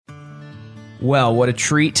Well, what a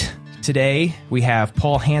treat. Today we have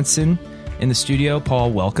Paul Hanson in the studio.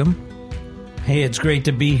 Paul, welcome. Hey, it's great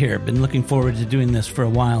to be here. Been looking forward to doing this for a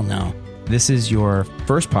while now. This is your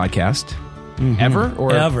first podcast ever?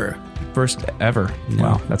 Or Ever. First ever. No.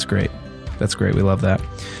 Wow, that's great. That's great. We love that.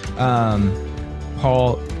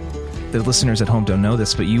 Paul, the listeners at home don't know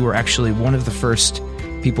this, but you were actually one of the first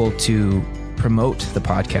people to promote the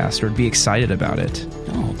podcast or be excited about it.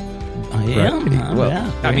 Oh, I am? Right? Well,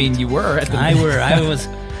 yeah, I mean, you were at the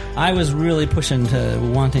I was really pushing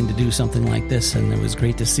to wanting to do something like this, and it was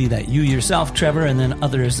great to see that you yourself, Trevor, and then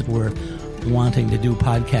others were wanting to do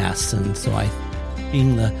podcasts. And so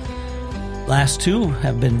being the last two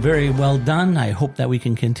have been very well done. I hope that we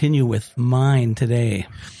can continue with mine today.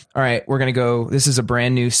 All right, we're going to go. This is a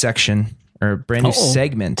brand new section or brand new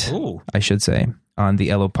segment, I should say, on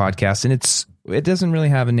the LO podcast. And it doesn't really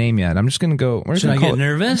have a name yet. I'm just going to go. Should I get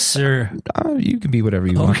nervous or? You can be whatever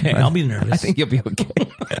you want. Okay, I'll be nervous. I think you'll be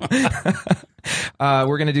okay.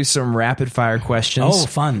 We're going to do some rapid fire questions. Oh,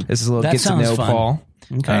 fun. This is a little get to know fun. Paul.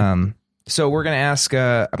 Okay. So we're going to ask,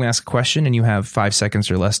 I'm going to ask a question and you have 5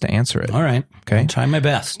 seconds or less to answer it. All right. Okay. I'll try my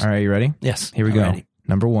best. All right. You ready? Yes. Here we go. Ready.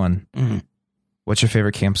 Number 1. What's your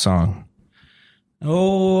favorite camp song?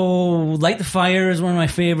 Oh, Light the Fire is one of my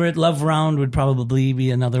favorite. Love Round would probably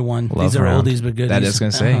be another one. Love These are Round. oldies but goodies. That is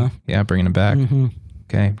going to say. Yeah, bringing it back.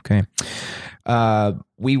 Okay.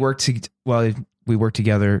 We worked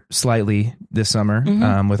together slightly this summer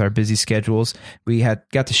with our busy schedules. We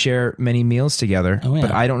got to share many meals together,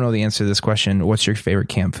 but I don't know the answer to this question. What's your favorite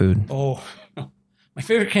camp food? Oh, my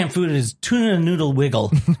favorite camp food is tuna noodle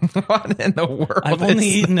wiggle. What in the world? I've only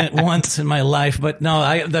eaten it once in my life, but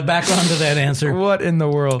no, the background to that answer. What in the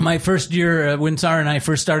world? My first year, when Sarah and I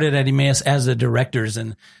first started at Emmaus as the directors,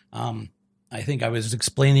 and I think I was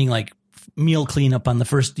explaining like meal cleanup on the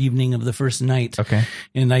first evening of the first night. Okay.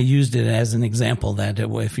 And I used it as an example that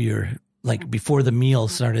if you're like before the meal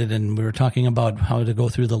started and we were talking about how to go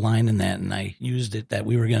through the line and that, and I used it that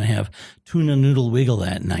we were going to have tuna noodle wiggle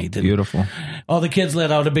that night. And beautiful. All the kids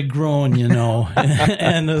let out a big groan,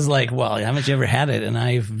 and it was like, well, haven't you ever had it? And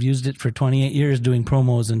I've used it for 28 years doing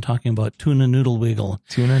promos and talking about tuna noodle wiggle.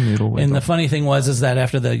 Tuna noodle wiggle. And the funny thing is that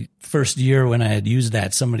after the first year when I had used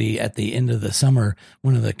that, somebody at the end of the summer,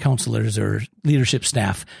 one of the counselors or leadership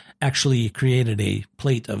staff actually created a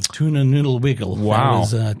plate of tuna noodle wiggle. Wow.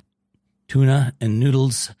 That was tuna and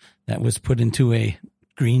noodles that was put into a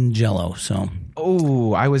green Jell-O. So,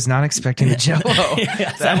 I was not expecting the Jell-O.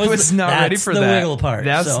 Yes, I was not ready for that. That's the wiggle part.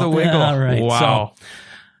 That's the wiggle. All right. Wow.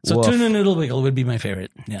 So tuna noodle wiggle would be my favorite.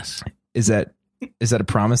 Yes. Is that a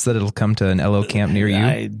promise that it'll come to an LO camp near you?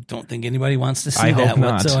 I don't think anybody wants to see I that hope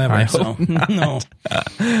not. whatsoever. I hope not. No.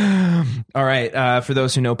 All right. For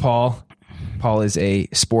those who know Paul is a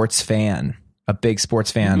sports fan, a big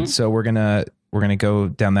sports fan. So we're gonna go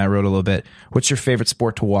down that road a little bit. What's your favorite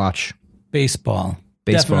sport to watch? Baseball.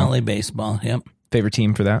 Definitely baseball. Yep. Favorite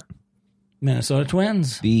team for that? Minnesota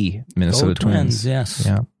Twins. The Minnesota Twins. Yes.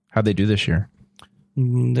 Yeah. How'd they do this year?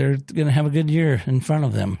 They're going to have a good year in front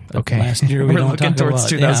of them. Okay. Last year we We're don't looking talk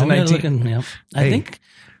towards about. 2019.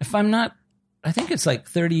 I think it's like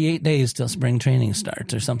 38 days till spring training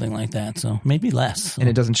starts or something like that. So maybe less. And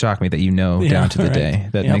it doesn't shock me that down to the day.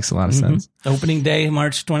 That makes a lot of sense. Opening day,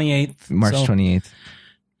 March 28th. March 28th.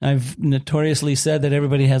 I've notoriously said that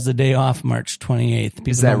everybody has the day off March 28th. People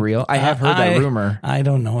Is that real? I have heard that rumor. I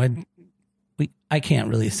don't know. I can't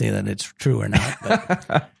really say that it's true or not.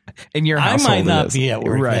 But in your household, I might not be at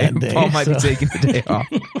work that day. Paul might be taking the day off.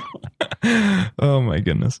 Oh my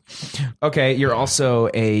goodness. Okay, you're also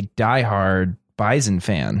a diehard Bison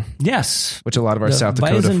fan. Yes, which a lot of our South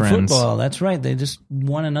Dakota Bison friends. Football. That's right. They just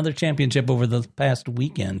won another championship over the past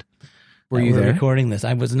weekend. Were you there? Recording this?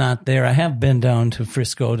 I was not there. I have been down to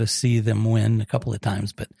Frisco to see them win a couple of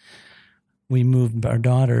times, but we moved our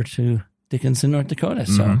daughter to Dickinson, North Dakota,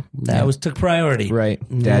 so that took priority. Right,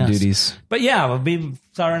 dad duties. But yeah,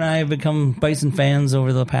 Sarah and I have become Bison fans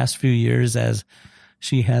over the past few years, as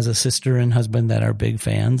she has a sister and husband that are big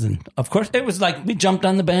fans, and of course, it was like we jumped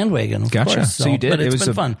on the bandwagon. Of course, so you did. But it's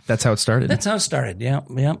been fun. That's how it started. That's how it started. Yeah.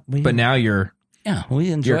 But now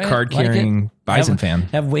we enjoy you're a card-carrying Bison fan.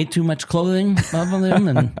 Have way too much clothing of them,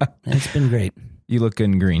 and it's been great. You look good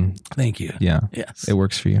in green. Thank you. Yeah. Yes. It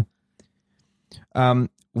works for you.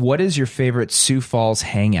 What is your favorite Sioux Falls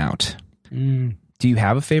hangout? Do you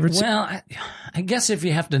have a favorite? Well, I guess if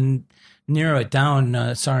you have to narrow it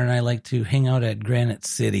down, Sarah and I like to hang out at Granite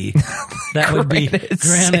City. That would be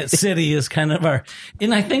Granite City is kind of our,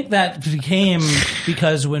 and I think that became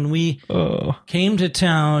because when we came to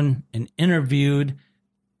town and interviewed,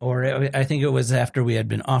 or I think it was after we had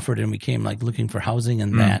been offered and we came like looking for housing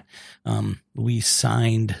and that,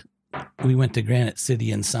 we went to Granite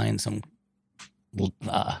City and signed some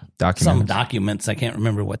documents. I can't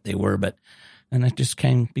remember what they were, and it just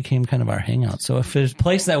became kind of our hangout. So if there's a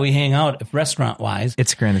place that we hang out, if restaurant-wise,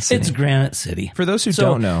 it's Granite City. It's Granite City. For those who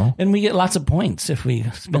don't know. And we get lots of points if we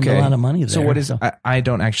spend a lot of money there. So what is, I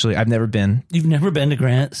don't actually, I've never been. You've never been to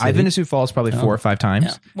Granite City? I've been to Sioux Falls probably 4 or 5 times.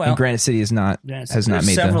 Yeah. Well, and Granite City has not made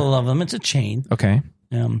several of them. It's a chain. Okay.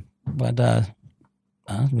 But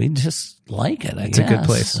we just like it, I guess. It's a good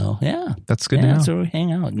place. So, yeah. That's good to know. That's where we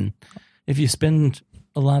hang out. And if you spend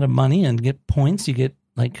a lot of money and get points, you get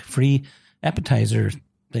like free appetizer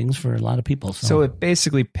things for a lot of people. So it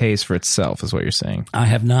basically pays for itself is what you're saying. I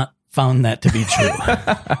have not found that to be true.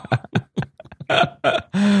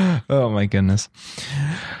 Oh my goodness.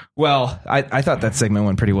 Well, I thought that segment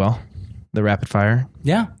went pretty well. The rapid fire.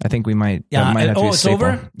 Yeah. I think we might. Yeah. Might have to be it's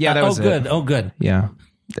over? Yeah, that was good. It. Oh, good. Yeah.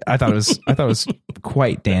 I thought it was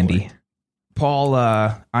quite dandy. Paul,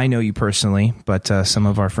 I know you personally, but some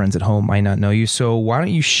of our friends at home might not know you. So why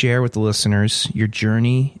don't you share with the listeners your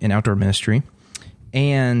journey in outdoor ministry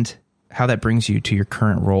and how that brings you to your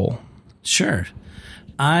current role? Sure.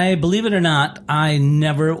 I believe it or not, I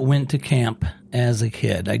never went to camp as a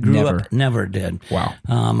kid. I grew up, never did. Wow.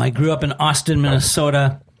 I grew up in Austin,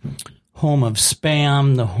 Minnesota, home of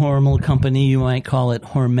Spam, the Hormel company, you might call it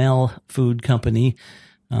Hormel Food Company,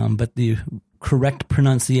 but the correct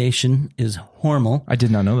pronunciation is Hormel. I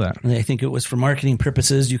did not know that. I think it was for marketing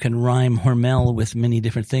purposes. You can rhyme Hormel with many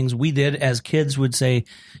different things. We did, as kids would say,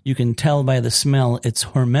 you can tell by the smell it's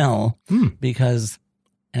Hormel because,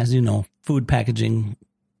 as you know, food packaging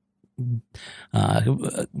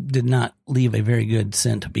did not leave a very good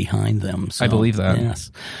scent behind them. So, I believe that.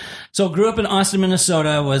 Yes. So grew up in Austin,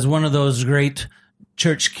 Minnesota, was one of those great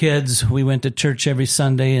church kids. We went to church every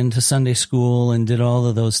Sunday and to Sunday school and did all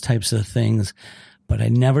of those types of things, but I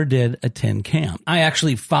never did attend camp. I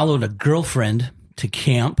actually followed a girlfriend to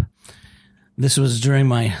camp. This was during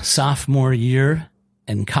my sophomore year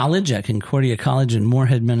in college at Concordia College in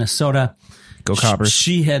Moorhead, Minnesota. Go Cobbers.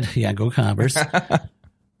 Go Cobbers.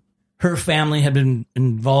 Her family had been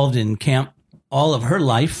involved in camp all of her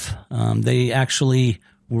life. They actually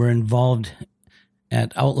were involved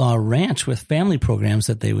at Outlaw Ranch with family programs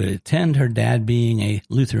that they would attend. Her dad, being a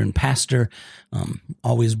Lutheran pastor,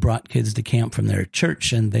 always brought kids to camp from their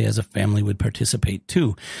church, and they as a family would participate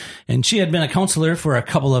too. And she had been a counselor for a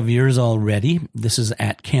couple of years already. This is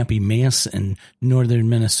at Camp Emmaus in northern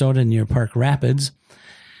Minnesota near Park Rapids.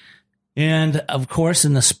 And of course,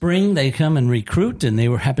 in the spring, they come and recruit, and they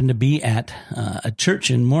happened to be at a church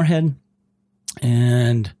in Moorhead.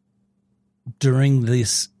 And during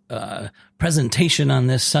this presentation on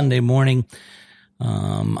this Sunday morning,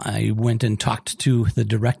 I went and talked to the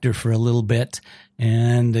director for a little bit,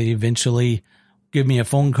 and they eventually gave me a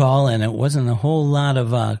phone call, and it wasn't a whole lot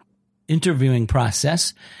of interviewing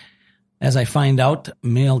process. As I find out,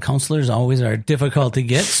 male counselors always are difficult to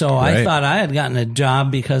get, so right. I thought I had gotten a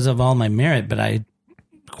job because of all my merit, but I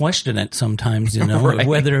question it sometimes, right.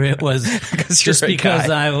 Whether it was just because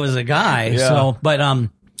I was a guy. Yeah.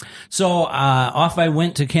 So off I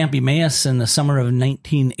went to Camp Emmaus in the summer of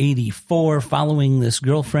 1984 following this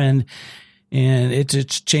girlfriend, and it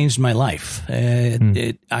changed my life.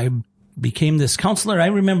 I became this counselor. I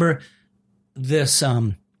remember this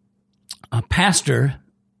a pastor,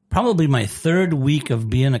 probably my third week of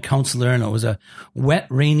being a counselor, and it was a wet,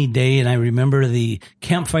 rainy day, and I remember the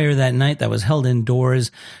campfire that night that was held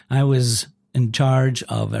indoors. I was in charge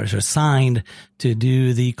of, or assigned to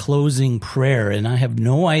do the closing prayer. And I have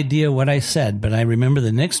no idea what I said, but I remember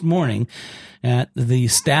the next morning at the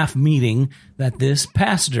staff meeting that this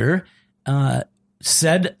pastor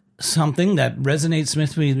said something that resonates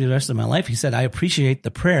with me the rest of my life. He said, "I appreciate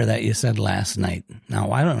the prayer that you said last night."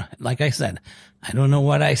 Now, like I said, I don't know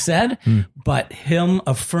what I said, but him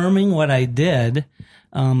affirming what I did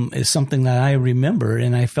is something that I remember,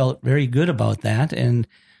 and I felt very good about that. And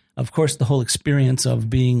of course, the whole experience of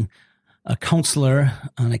being a counselor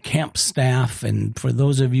on a camp staff, and for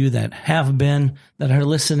those of you that have been, that are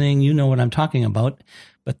listening, you know what I'm talking about,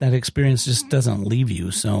 but that experience just doesn't leave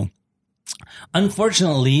you. So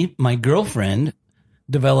unfortunately, my girlfriend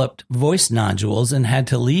developed voice nodules and had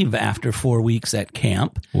to leave after 4 weeks at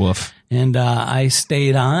camp. Woof. And I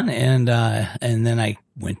stayed on, and then I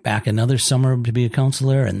went back another summer to be a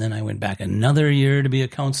counselor, and then I went back another year to be a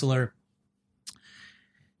counselor.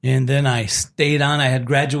 And then I stayed on. I had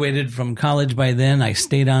graduated from college by then. I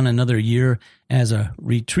stayed on another year as a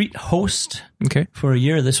retreat host for a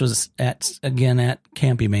year. This was at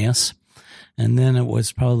Camp Emmaus. And then it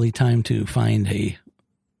was probably time to find a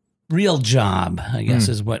real job, I guess,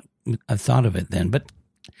 is what I thought of it then. But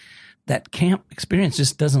that camp experience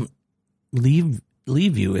just doesn't leave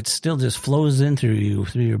you. It still just flows in through you,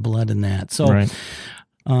 through your blood and that. So right.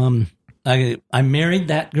 I married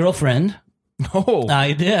that girlfriend. Oh,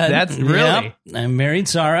 I did. That's really? Yep. I married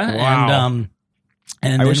Sarah. Wow.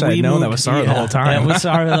 And I wish I had known that was Sarah the whole time. That was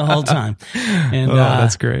Sarah the whole time. And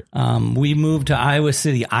that's great. We moved to Iowa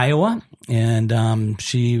City, Iowa, and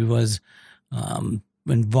she was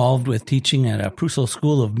involved with teaching at a Prusel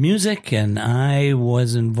School of Music, and I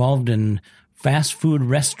was involved in fast food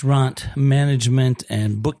restaurant management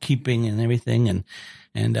and bookkeeping and everything, and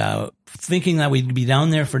thinking that we'd be down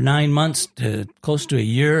there for 9 months to close to a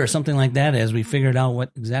year or something like that as we figured out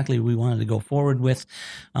what exactly we wanted to go forward with.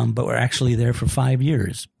 But we're actually there for 5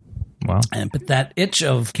 years. Wow. But that itch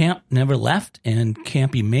of camp never left, and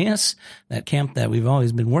Camp Emmaus, that camp that we've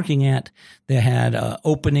always been working at, they had an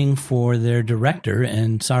opening for their director,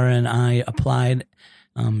 and Sarah and I applied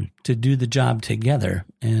to do the job together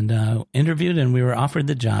and interviewed, and we were offered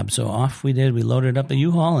the job. So off we did. We loaded up a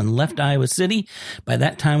U-Haul and left Iowa City. By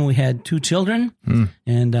that time, we had 2 children,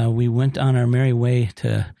 and we went on our merry way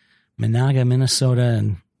to Monaga,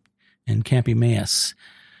 Minnesota, and Camp Emmaus.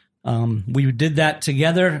 We did that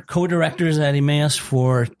together, co-directors at Emmaus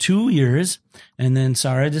for 2 years, and then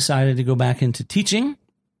Sarah decided to go back into teaching,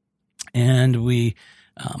 and we,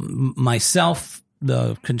 myself,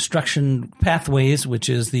 the Construction Pathways, which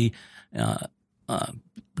is the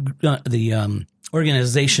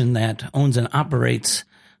organization that owns and operates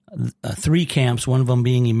 3 camps, one of them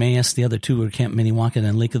being Emmaus, the other 2 are Camp Minnewacan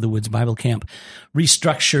and Lake of the Woods Bible Camp,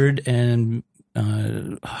 restructured and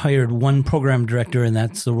hired one program director, and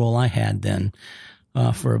that's the role I had then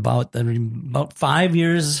for about 5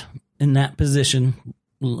 years in that position,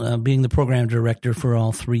 being the program director for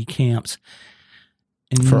all 3 camps.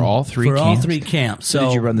 For all 3 camps? For all 3 camps. So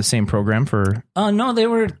did you run the same program for? No, there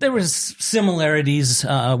were similarities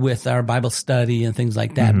with our Bible study and things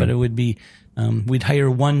like that, but it would be we'd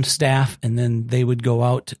hire one staff, and then they would go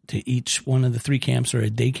out to each one of the 3 camps or a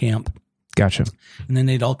day camp. Gotcha. And then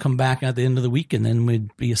they'd all come back at the end of the week, and then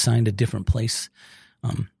we'd be assigned a different place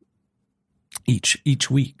each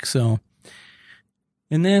week. So,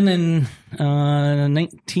 and then in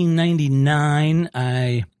 1999,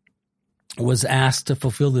 I was asked to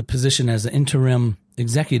fulfill the position as the interim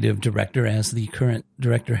executive director as the current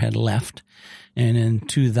director had left. And in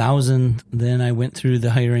 2000, then I went through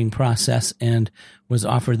the hiring process and was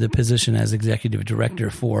offered the position as executive director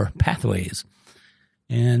for Pathways.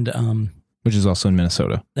 And which is also in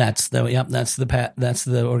Minnesota. That's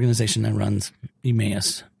the organization that runs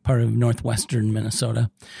Emmaus, part of northwestern Minnesota.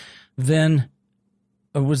 Then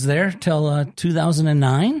I was there till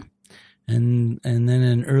 2009, and then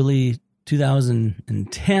in early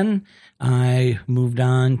 2010, I moved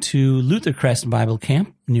on to Luther Crest Bible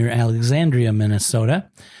Camp near Alexandria, Minnesota,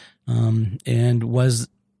 and was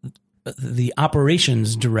the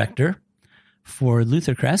operations director for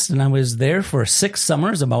Luther Crest. And I was there for 6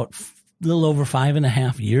 summers, about a little over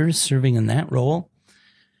 5.5 years serving in that role.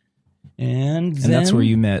 And that's where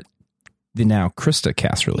you met the now Krista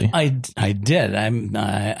Casserly. I did.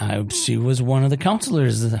 She was one of the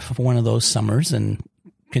counselors for one of those summers, and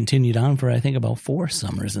continued on for, I think, about 4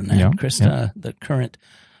 summers in that. Yeah, Krista, the current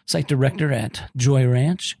site director at Joy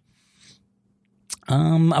Ranch.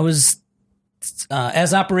 I was,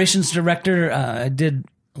 as operations director, I did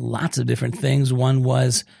lots of different things. One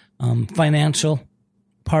was financial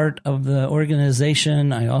part of the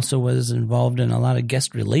organization. I also was involved in a lot of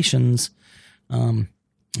guest relations and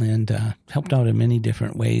helped out in many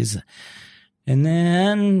different ways. And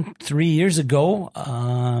then 3 years ago,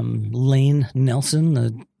 Lane Nelson,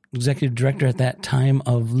 the executive director at that time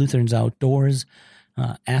of Lutherans Outdoors,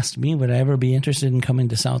 asked me would I ever be interested in coming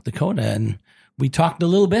to South Dakota. And we talked a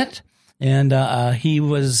little bit, and he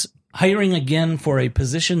was hiring again for a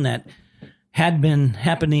position that had been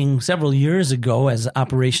happening several years ago as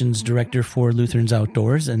operations director for Lutherans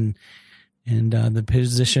Outdoors. And the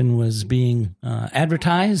position was being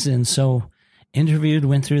advertised, and so interviewed,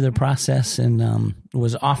 went through the process, and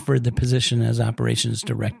was offered the position as operations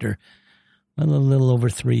director a little over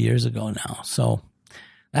 3 years ago now. So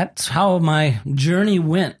that's how my journey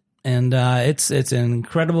went, and it's an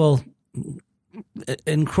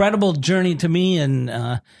incredible journey to me.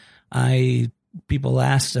 And people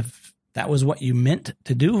asked if that was what you meant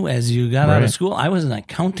to do as you got out of school. I was an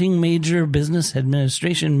accounting major, business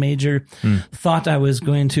administration major. Thought I was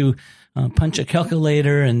going to punch a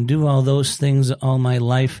calculator and do all those things all my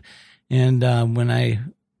life. And when I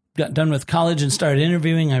got done with college and started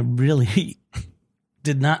interviewing, I really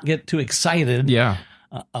did not get too excited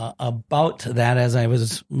about that as I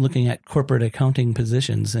was looking at corporate accounting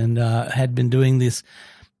positions, and had been doing this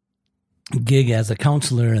gig as a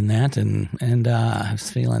counselor and that, and I was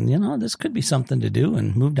feeling, this could be something to do,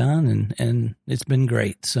 and moved on, and it's been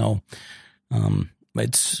great. So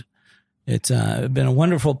it's been a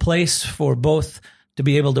wonderful place for both to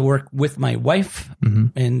be able to work with my wife,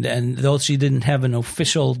 and though she didn't have an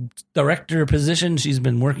official director position, she's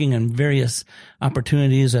been working in various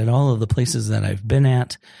opportunities at all of the places that I've been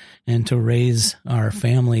at, and to raise our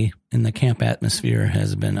family in the camp atmosphere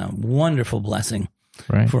has been a wonderful blessing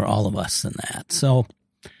for all of us in that. So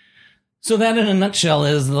that in a nutshell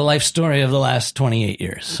is the life story of the last 28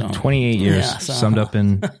 years. So 28 years summed up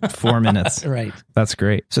in 4 minutes. Right. That's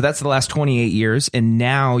great. So that's the last 28 years. And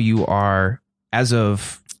now you are, as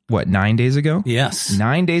of 9 days ago? Yes.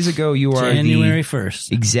 9 days ago, you are January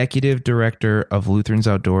 1st. Executive Director of Lutherans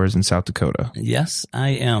Outdoors in South Dakota. Yes, I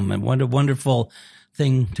am. And what a wonderful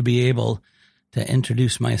thing to be able to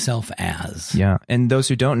introduce myself as. Yeah. And those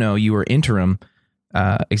who don't know, you were interim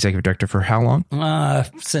Executive Director for how long?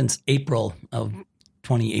 Since April of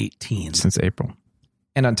 2018. Since April.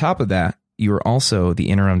 And on top of that, you were also the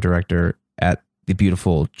interim director at the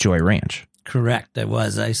beautiful Joy Ranch. Correct, I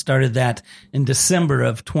was. I started that in December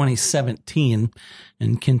of 2017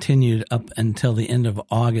 and continued up until the end of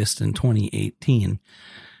August in 2018.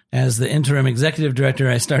 As the interim executive director,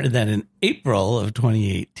 I started that in April of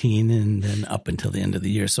 2018 and then up until the end of the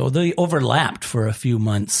year. So they overlapped for a few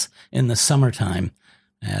months in the summertime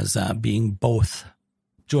as being both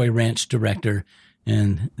Joy Ranch director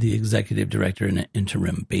and the executive director in an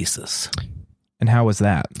interim basis. And how was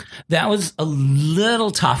that? That was a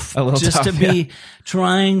little tough. To be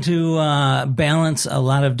trying to balance a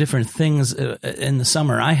lot of different things in the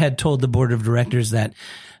summer. I had told the board of directors that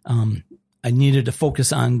I needed to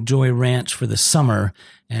focus on Joy Ranch for the summer,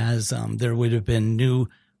 as there would have been new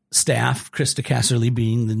staff, Krista Casserly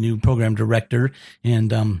being the new program director,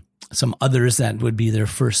 and some others that would be their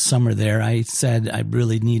first summer there. I said I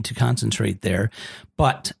really need to concentrate there,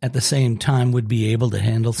 but at the same time would be able to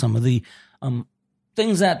handle some of the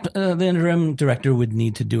things that the interim director would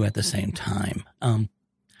need to do at the same time.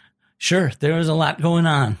 Sure, there was a lot going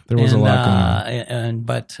on. But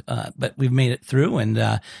we've made it through,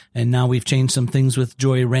 and now we've changed some things with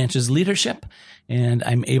Joy Ranch's leadership, and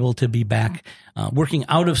I'm able to be back working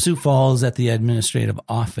out of Sioux Falls at the administrative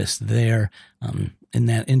office there in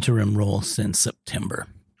that interim role since September.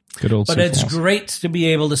 Good old Sioux Falls. It's great to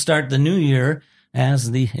be able to start the new year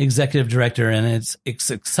as the executive director, and it's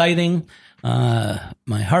exciting.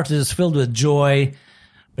 My heart is filled with joy,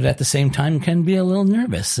 but at the same time can be a little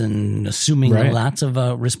nervous and assuming lots of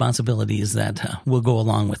responsibilities that will go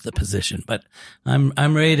along with the position. But I'm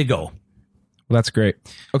ready to go. Well, that's great.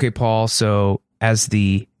 Okay, Paul. So as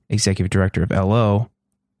the executive director of LO,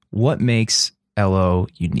 what makes LO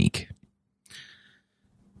unique?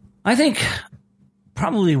 I think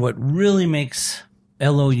probably what really makes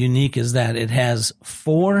LO unique is that it has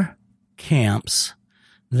 4 camps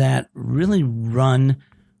that really run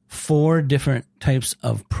 4 different types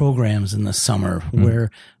of programs in the summer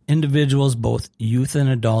where individuals, both youth and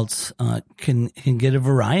adults, can get a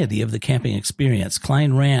variety of the camping experience.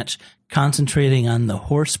 Klein Ranch concentrating on the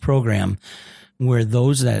horse program, where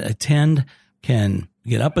those that attend can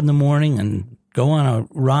get up in the morning and go on a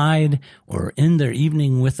ride or end their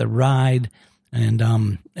evening with a ride, and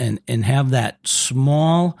have that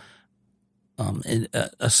small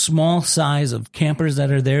a small size of campers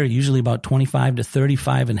that are there, usually about 25 to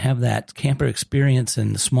 35, and have that camper experience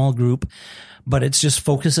in the small group, but it just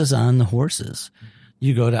focuses on the horses.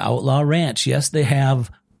 You go to Outlaw Ranch. Yes, they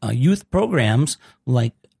have youth programs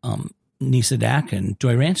like Nisadak and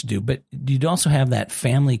Joy Ranch do, but you'd also have that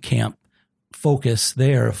family camp focus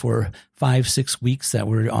there for 5-6 weeks that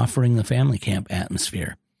we're offering the family camp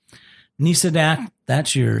atmosphere. Nisadak,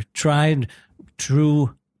 that's your tried,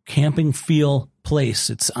 true camping feel place.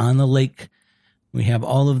 It's on the lake. We have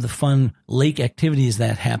all of the fun lake activities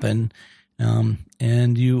that happen,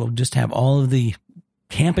 and you just have all of the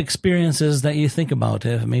camp experiences that you think about.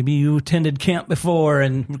 Maybe you attended camp before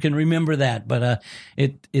and can remember that, but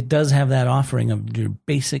it does have that offering of your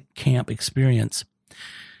basic camp experience.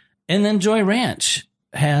 And then Joy Ranch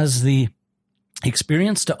has the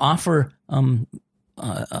experience to offer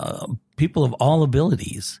people of all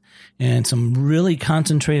abilities and some really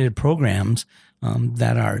concentrated programs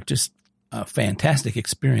that are just a fantastic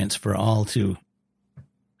experience for all to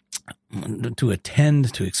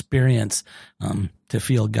attend, to experience, to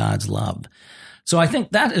feel God's love. So I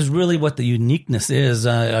think that is really what the uniqueness is.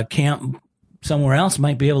 A camp somewhere else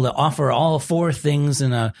might be able to offer all 4 things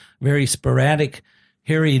in a very sporadic,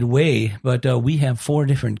 harried way, but we have 4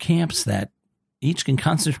 different camps that each can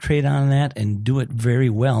concentrate on that and do it very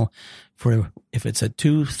well. For if it's a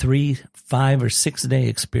 2, 3, 5, or 6 day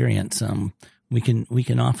experience, we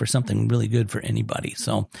can offer something really good for anybody.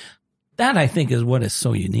 So that, I think, is what is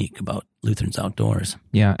so unique about Lutherans Outdoors.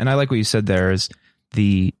 Yeah, and I like what you said there is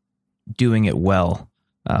the doing it well.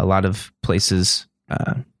 A lot of places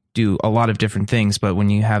do a lot of different things, but when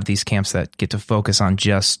you have these camps that get to focus on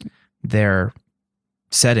just their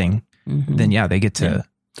setting, then they get to...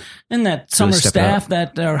 And that summer staff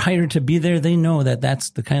that are hired to be there, they know that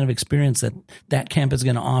that's the kind of experience that camp is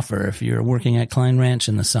going to offer. If you're working at Klein Ranch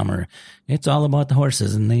in the summer, it's all about the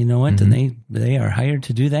horses, and they know it, and they are hired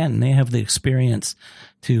to do that, and they have the experience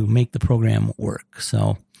to make the program work.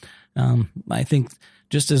 So I think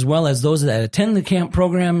just as well as those that attend the camp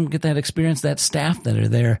program get that experience, that staff that are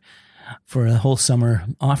there for a whole summer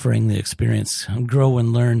offering the experience, grow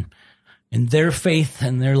and learn in their faith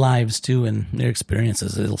and their lives too, and their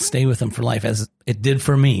experiences. It'll stay with them for life, as it did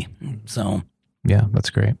for me. So, yeah, that's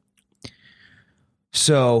great.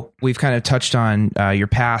 So we've kind of touched on your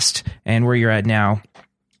past and where you're at now.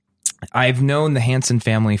 I've known the Hanson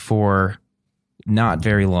family for not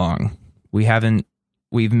very long.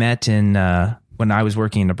 We've met in when I was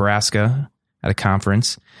working in Nebraska at a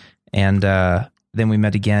conference, and then we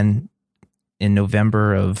met again in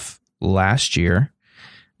November of last year.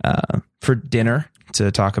 For dinner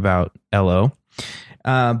to talk about LO.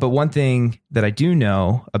 But one thing that I do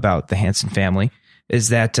know about the Hanson family is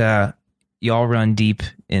that y'all run deep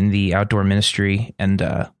in the outdoor ministry and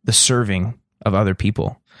the serving of other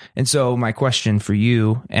people. And so my question for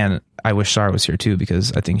you, and I wish Sarah was here too,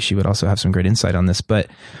 because I think she would also have some great insight on this, but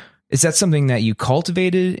is that something that you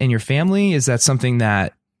cultivated in your family? Is that something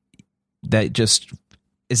that just,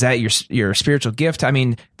 is that your spiritual gift? I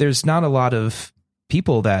mean, there's not a lot of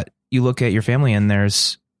people that you look at your family and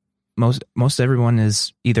there's most everyone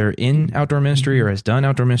is either in outdoor ministry or has done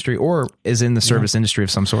outdoor ministry or is in the service industry of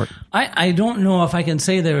some sort. I don't know if I can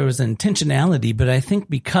say there was intentionality, but I think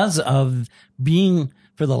because of being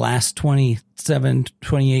for the last 27,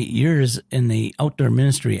 28 years in the outdoor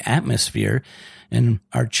ministry atmosphere and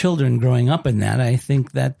our children growing up in that, I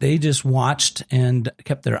think that they just watched and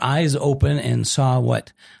kept their eyes open and saw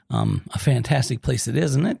what a fantastic place it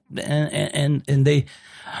is. And they,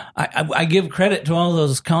 I give credit to all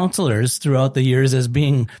those counselors throughout the years as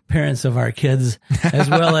being parents of our kids, as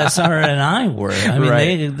well as Sarah and I were. I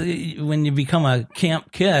mean, they, when you become a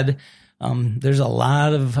camp kid, there's a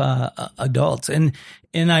lot of adults, and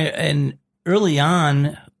early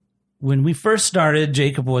on when we first started,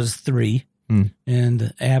 Jacob was 3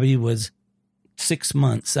 and Abby was 6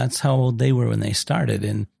 months. That's how old they were when they started,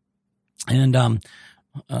 and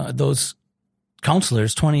those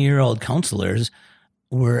counselors, 20-year-old counselors,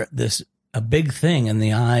 were a big thing in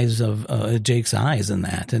the eyes of Jake's eyes and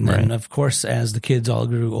that. And then, of course, as the kids all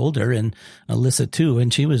grew older, and Alyssa too,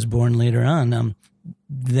 and she was born later on,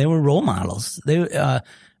 they were role models.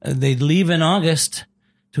 They'd leave in August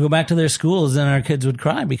to go back to their schools, and our kids would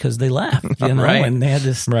cry because they left, you know, and they had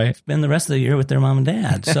to spend the rest of the year with their mom and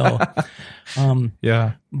dad. So,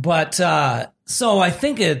 But so I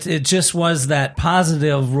think it just was that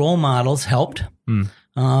positive role models helped.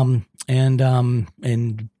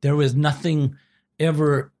 And there was nothing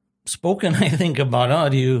ever spoken, I think, about,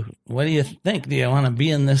 what do you think? Do you want to be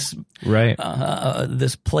in this,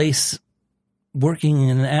 this place working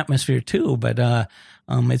in the atmosphere too? But,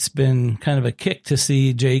 it's been kind of a kick to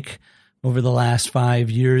see Jake over the last 5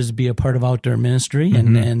 years be a part of outdoor ministry.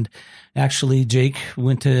 And actually Jake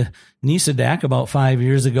went to Nisodak about 5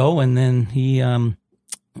 years ago, and then he, and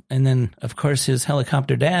then, of course, his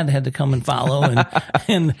helicopter dad had to come and follow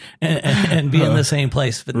and be in the same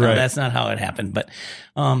place. But no, that's not how it happened. But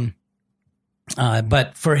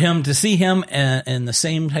for him to see him in the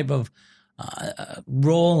same type of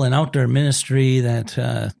role in outdoor ministry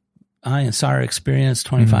that I and Sarah experienced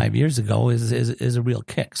 25 years ago is a real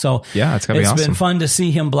kick. So it's gotta be awesome. It's been fun to see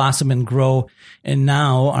him blossom and grow. And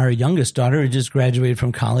now our youngest daughter, who just graduated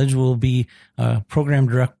from college, will be a program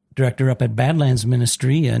director up at Badlands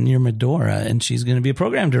Ministry near Medora, and she's going to be a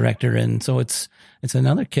program director. And so it's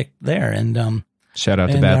another kick there. And shout out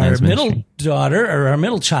to Badlands our Ministry. Middle daughter, or our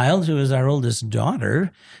middle child, who is our oldest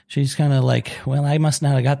daughter, she's kind of like, well, I must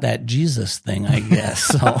not have got that Jesus thing, I guess.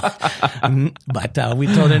 So, but we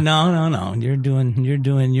told her, no, you're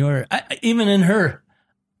doing your, even in her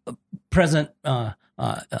present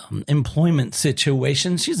employment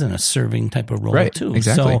situation, she's in a serving type of role too.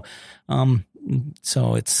 Exactly.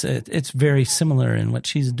 So it's very similar in what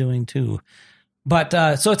she's doing too.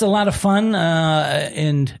 But so it's a lot of fun,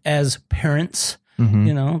 and as parents,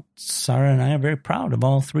 Sarah and I are very proud of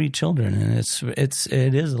all 3 children, and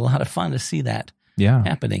it is a lot of fun to see that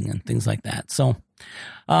happening and things like that. So,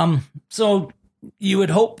 so you would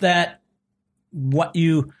hope that what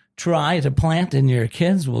you try to plant in your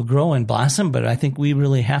kids will grow and blossom, but I think we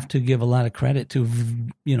really have to give a lot of credit to,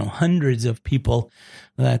 hundreds of people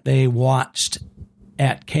that they watched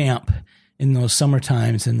at camp in those summer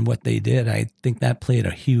times and what they did. I think that played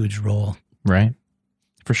a huge role. Right.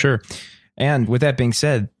 For sure. And with that being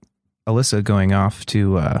said, Alyssa going off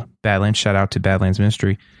to Badlands, shout out to Badlands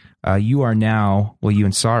Ministry. You are now, you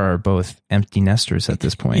and Sarah are both empty nesters at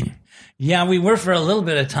this point. Yeah, we were for a little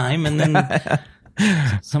bit of time, and then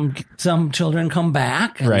some children come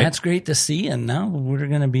back, and that's great to see. And now we're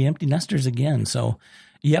going to be empty nesters again. So,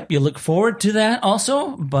 yep, you look forward to that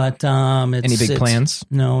also. But any big plans?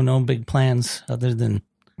 No big plans other than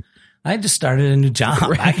I just started a new job.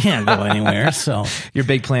 I can't go anywhere. So your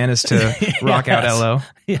big plan is to rock out LO.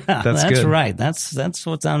 Yeah, that's good. Right. That's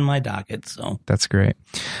what's on my docket. So that's great.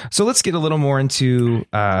 So let's get a little more into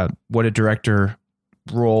what a director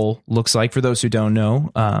role looks like for those who don't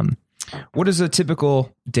know. What is a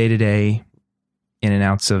typical day-to-day in and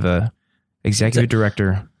outs of a executive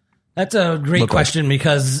director? That's a great question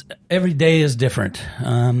because every day is different.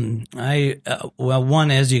 One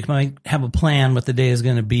is you might have a plan what the day is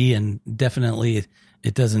going to be, and definitely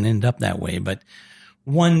it doesn't end up that way. But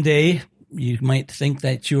one day you might think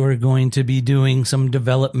that you're going to be doing some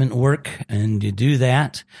development work, and you do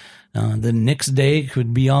that. The next day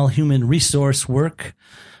could be all human resource work.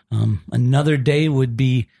 Another day would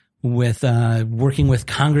be with working with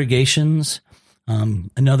congregations.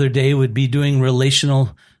 Another day would be doing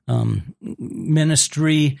relational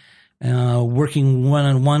ministry, working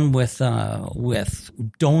one-on-one with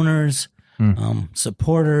donors,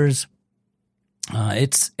 supporters.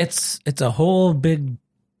 It's a whole big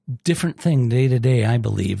different thing day to day, I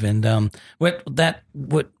believe. And that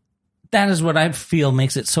is what I feel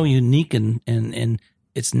makes it so unique, and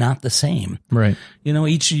it's not the same. Right.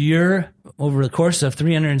 Each year over the course of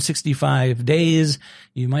 365 days,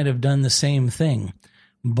 you might have done the same thing.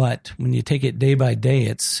 But when you take it day by day,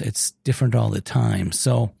 it's different all the time.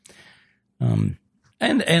 So, and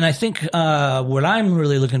I think what I'm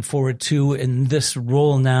really looking forward to in this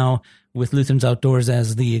role now with Lutherans Outdoors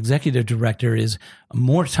as the executive director is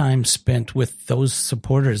more time spent with those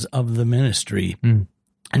supporters of the ministry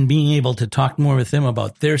and being able to talk more with them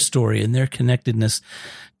about their story and their connectedness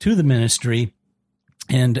to the ministry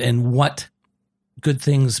and what good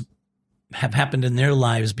things have happened in their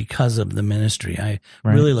lives because of the ministry. I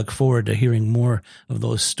really look forward to hearing more of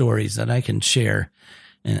those stories that I can share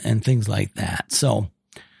and things like that. So,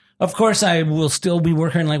 of course, I will still be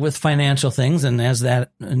working with financial things, and as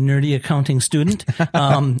that nerdy accounting student,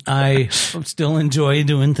 I still enjoy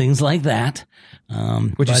doing things like that.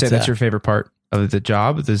 Would you say that's your favorite part of the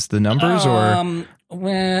job? Is the numbers or?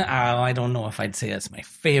 Well, I don't know if I'd say that's my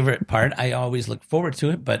favorite part. I always look forward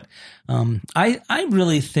to it, but I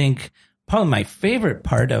really think probably my favorite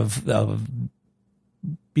part of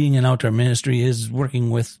being in outdoor ministry is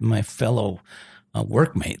working with my fellow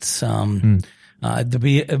workmates.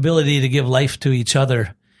 The ability to give life to each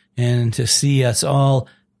other and to see us all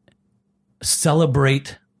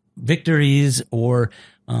celebrate victories or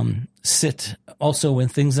sit also when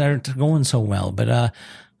things aren't going so well. But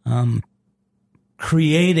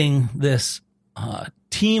creating this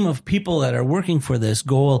team of people that are working for this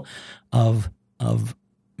goal of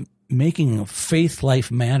making faith life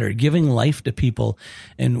matter, giving life to people,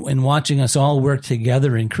 and watching us all work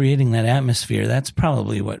together and creating that atmosphere. That's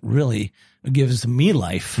probably what really gives me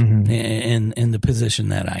life in the position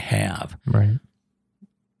that I have. Right.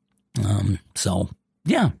 So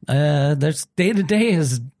yeah, there's day to day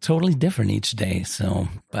is totally different each day. So,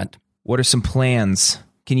 but what are some plans?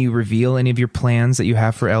 Can you reveal any of your plans that you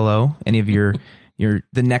have for LO? Any of your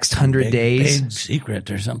the next 100 days? Big secret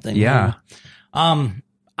or something? Yeah.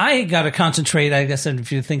 I got to concentrate, I guess,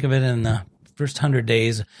 if you think of it in the first 100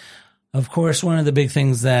 days. Of course, one of the big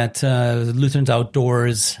things that Lutherans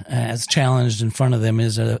Outdoors has challenged in front of them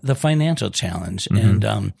is the financial challenge.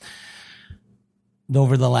 And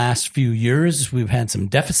over the last few years, we've had some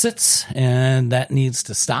deficits, and that needs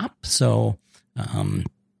to stop. So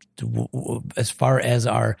as far as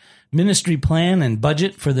our ministry plan and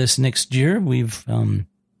budget for this next year, we've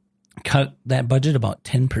cut that budget about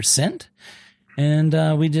 10%.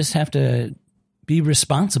 And we just have to be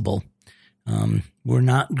responsible. We're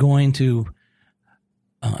not going to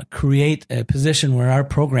create a position where our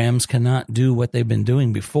programs cannot do what they've been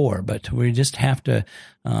doing before, but we just have to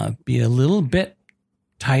be a little bit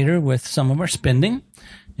tighter with some of our spending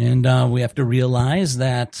And we have to realize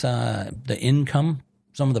that the income,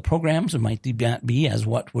 some of the programs might not be as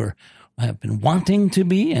what we have been wanting to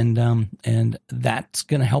be, and that's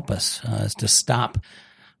going to help us to stop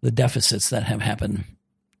the deficits that have happened.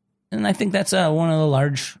 And I think that's one of the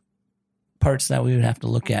large parts that we would have to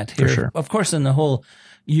look at here. For sure. Of course, in the whole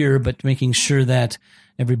year, but making sure that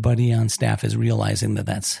everybody on staff is realizing that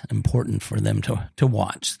that's important for them to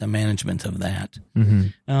watch, the management of that.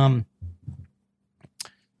 Mm-hmm.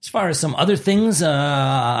 As far as some other things,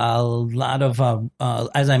 a lot of,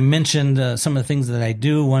 as I mentioned, some of the things that I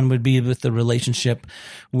do, one would be with the relationship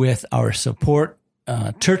with our support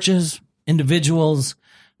churches, individuals,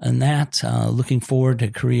 and that. Looking forward to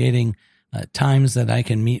creating times that I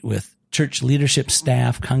can meet with church leadership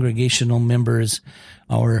staff, congregational members,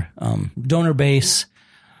 our donor base,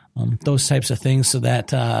 those types of things, so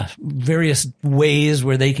that various ways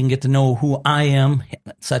where they can get to know who I am,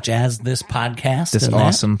 such as this podcast. This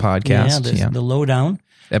awesome podcast. The Lowdown.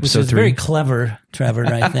 Episode which is 3. Very clever, Trevor,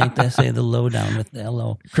 I think, to say the Lowdown with the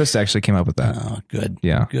L-O. Chris actually came up with that. Oh, good.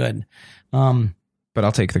 Yeah. Good. But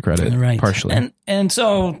I'll take the credit, Right. partially. And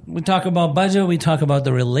so we talk about budget, we talk about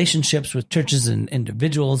the relationships with churches and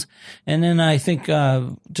individuals, and then I think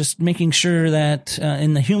just making sure that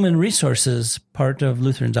in the human resources part of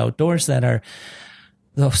Lutherans Outdoors, that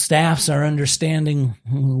the staffs are understanding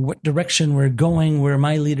what direction we're going, where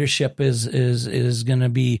my leadership is going to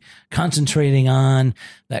be concentrating on,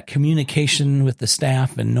 that communication with the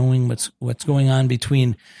staff and knowing what's going on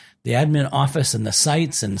between the admin office and the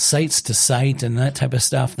sites and sites to site and that type of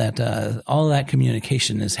stuff, that all that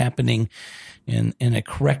communication is happening in a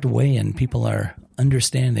correct way, and people are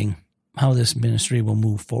understanding how this ministry will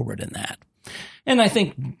move forward in that. And I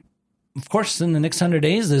think, of course, in the next 100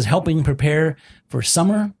 days is helping prepare for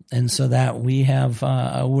summer, and so that we have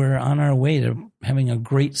we're on our way to having a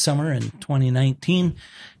great summer in 2019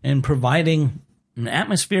 and providing an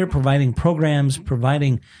atmosphere, providing programs,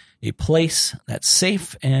 providing a place that's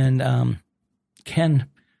safe and can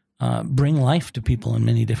bring life to people in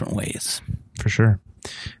many different ways. For sure.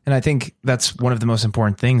 And I think that's one of the most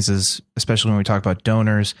important things, is especially when we talk about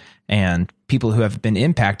donors and people who have been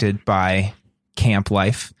impacted by camp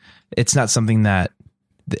life. It's not something that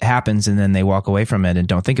happens and then they walk away from it and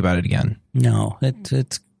don't think about it again. No,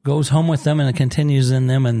 it goes home with them, and it continues in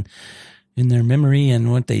them and in their memory and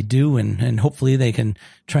what they do, and hopefully they can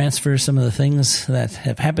transfer some of the things that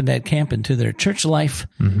have happened at camp into their church life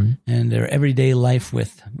and their everyday life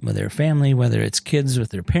with their family, whether it's kids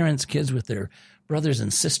with their parents, kids with their brothers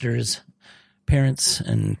and sisters, parents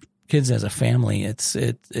and kids as a family.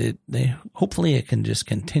 Hopefully it can just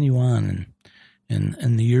continue on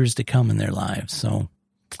in the years to come in their lives. So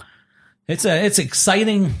it's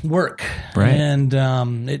exciting work, right? And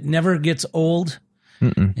it never gets old.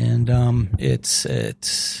 Mm-mm. And it's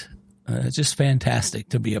just fantastic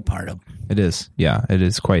to be a part of. It is. Yeah, it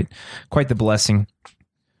is quite the blessing.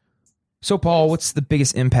 So, Paul, what's the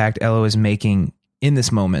biggest impact LO is making in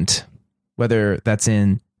this moment, whether that's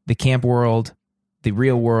in the camp world, the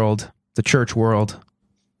real world, the church world?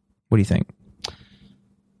 What do you think?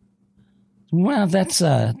 Well, that's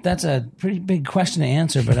a pretty big question to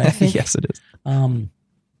answer, but I think yes, it is.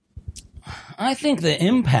 I think the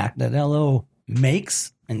impact that LO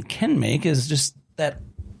makes and can make is just that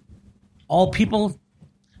all people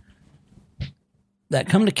that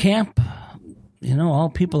come to camp, all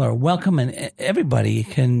people are welcome, and everybody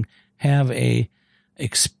can have a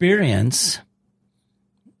experience,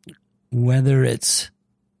 whether it's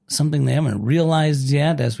something they haven't realized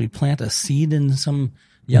yet as we plant a seed in some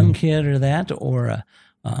young kid or that, or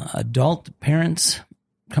adult parents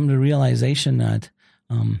come to realization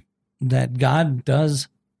that God does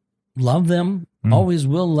love them, always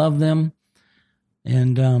will love them,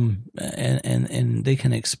 and they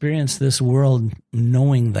can experience this world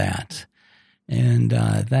knowing that, and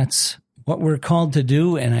that's what we're called to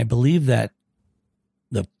do. And I believe that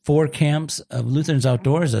the 4 camps of Lutherans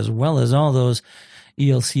Outdoors, as well as all those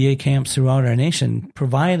ELCA camps throughout our nation,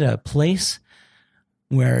 provide a place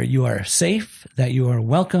where you are safe, that you are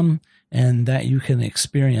welcome, and that you can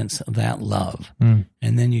experience that love. And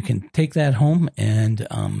then you can take that home and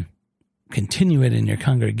continue it in your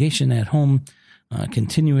congregation at home,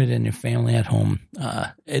 continue it in your family at home.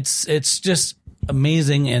 It's just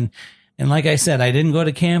amazing. And like I said, I didn't go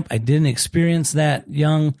to camp. I didn't experience that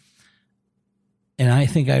young, and I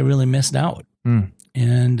think I really missed out.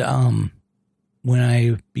 And when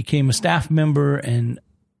I became a staff member and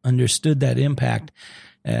understood that impact,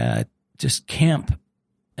 just camp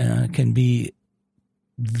can be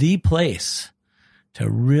the place to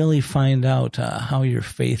really find out how your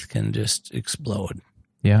faith can just explode.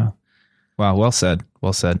 Yeah. Wow. Well said.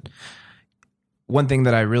 Well said. One thing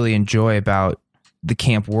that I really enjoy about the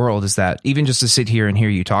camp world is that even just to sit here and hear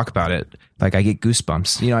you talk about it, like I get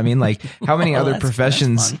goosebumps. You know what I mean? Like how many other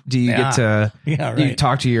professions do you get to you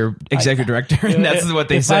talk to your executive director and that's what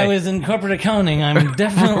they say? If I was in corporate accounting, I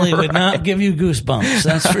definitely would not give you goosebumps.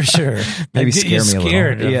 That's for sure. Maybe scare me a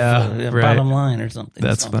little. Of bottom line or something.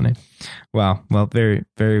 That's funny. Wow. Well, very,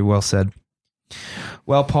 very well said.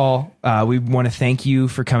 Well, Paul, we want to thank you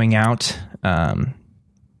for coming out to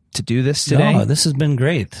do this today. Oh, this has been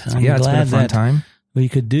great. I'm glad it's been a fun that time. We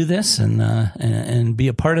could do this and be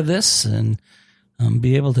a part of this and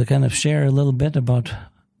be able to kind of share a little bit about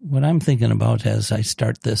what I'm thinking about as I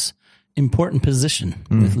start this important position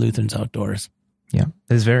with Lutherans Outdoors. Yeah,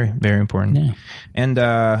 it is very, very important. Yeah. And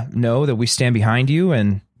know that we stand behind you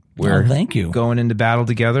and we're thank you. Going into battle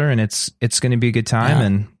together, and it's going to be a good time,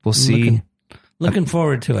 and we'll see. Looking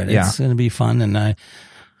forward to it. It's going to be fun, and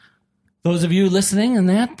those of you listening and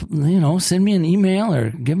that, send me an email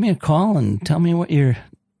or give me a call and tell me what you're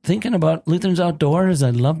thinking about Lutherans Outdoors.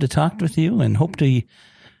 I'd love to talk with you and hope to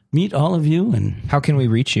meet all of you. And how can we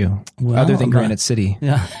reach you other than Granite City?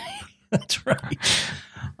 Yeah, that's right.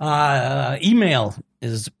 Email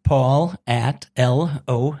is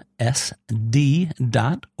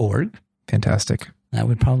paul@losd.org. Fantastic. That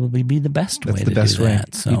would probably be the best way to do that. That's the best way.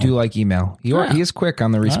 So. You do like email. He is quick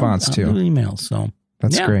on the response, too. I'll do email, so.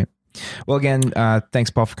 That's great. Well, again,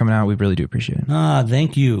 thanks, Paul, for coming out. We really do appreciate it.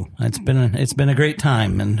 Thank you. It's been a great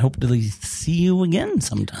time, and hopefully see you again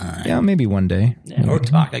sometime. Yeah, maybe one day. Yeah, or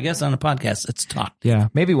talk. I guess on a podcast, it's talk. Yeah,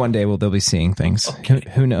 maybe one day they'll be seeing things. Okay.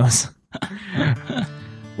 Who knows?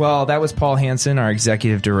 Well, that was Paul Hanson, our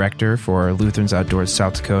executive director for Lutherans Outdoors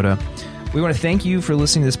South Dakota. We want to thank you for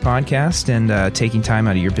listening to this podcast and taking time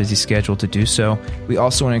out of your busy schedule to do so. We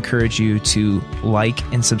also want to encourage you to like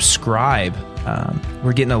and subscribe.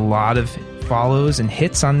 We're getting a lot of follows and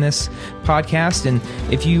hits on this podcast, and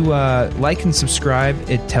if you like and subscribe,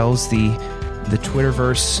 it tells the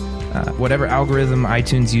Twitterverse, whatever algorithm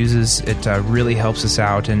iTunes uses, it really helps us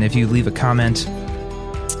out. And if you leave a comment,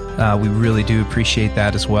 we really do appreciate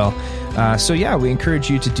that as well. So yeah, we encourage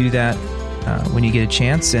you to do that when you get a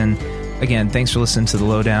chance. And again, thanks for listening to The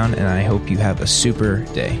Lowdown, and I hope you have a super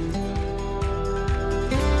day.